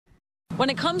When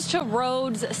it comes to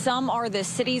roads, some are the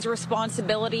city's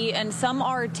responsibility and some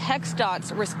are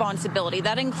TxDOT's responsibility.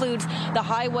 That includes the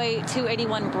Highway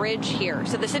 281 bridge here.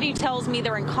 So the city tells me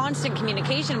they're in constant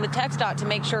communication with TxDOT to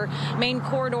make sure main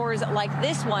corridors like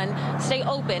this one stay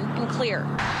open and clear.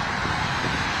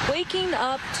 Waking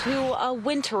up to a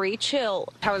wintry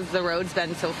chill. How's the roads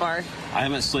been so far? I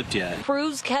haven't slipped yet.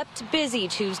 Crews kept busy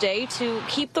Tuesday to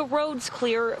keep the roads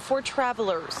clear for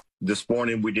travelers. This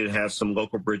morning, we did have some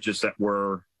local bridges that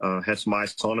had some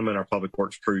ice on them, and our public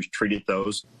works crews treated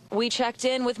those. We checked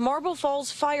in with Marble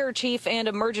Falls Fire Chief and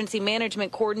Emergency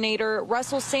Management Coordinator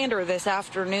Russell Sander this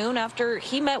afternoon after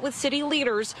he met with city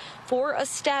leaders for a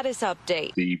status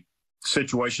update. The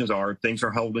things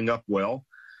are holding up well.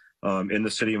 In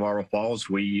the city of Marble Falls,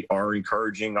 we are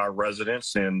encouraging our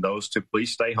residents and those to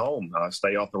please stay home,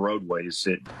 stay off the roadways.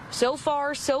 So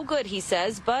far, so good, he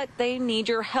says, but they need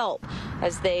your help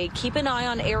as they keep an eye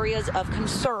on areas of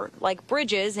concern, like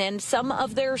bridges and some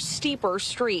of their steeper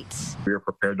streets. We are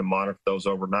prepared to monitor those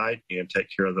overnight and take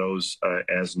care of those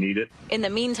as needed. In the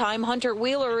meantime, Hunter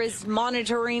Wheeler is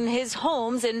monitoring his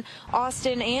homes in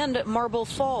Austin and Marble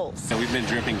Falls. So we've been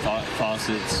dripping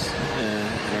faucets in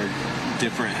our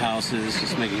different houses,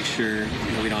 just making sure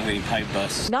we don't have any pipe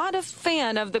busts. Not a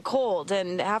fan of the cold,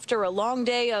 and after a long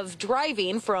day of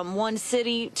driving from one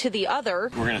city to the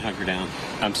other, we're going to hunker down.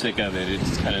 I'm sick of it.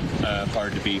 It's kind of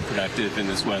hard to be productive in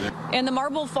this weather. And the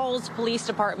Marble Falls Police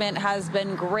Department has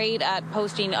been great at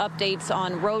posting updates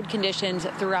on road conditions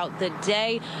throughout the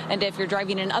day. And if you're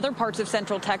driving in other parts of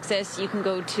Central Texas, you can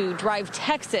go to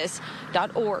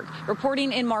drivetexas.org.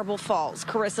 Reporting in Marble Falls,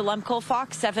 Carissa Lemko,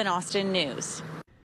 Fox 7 Austin News.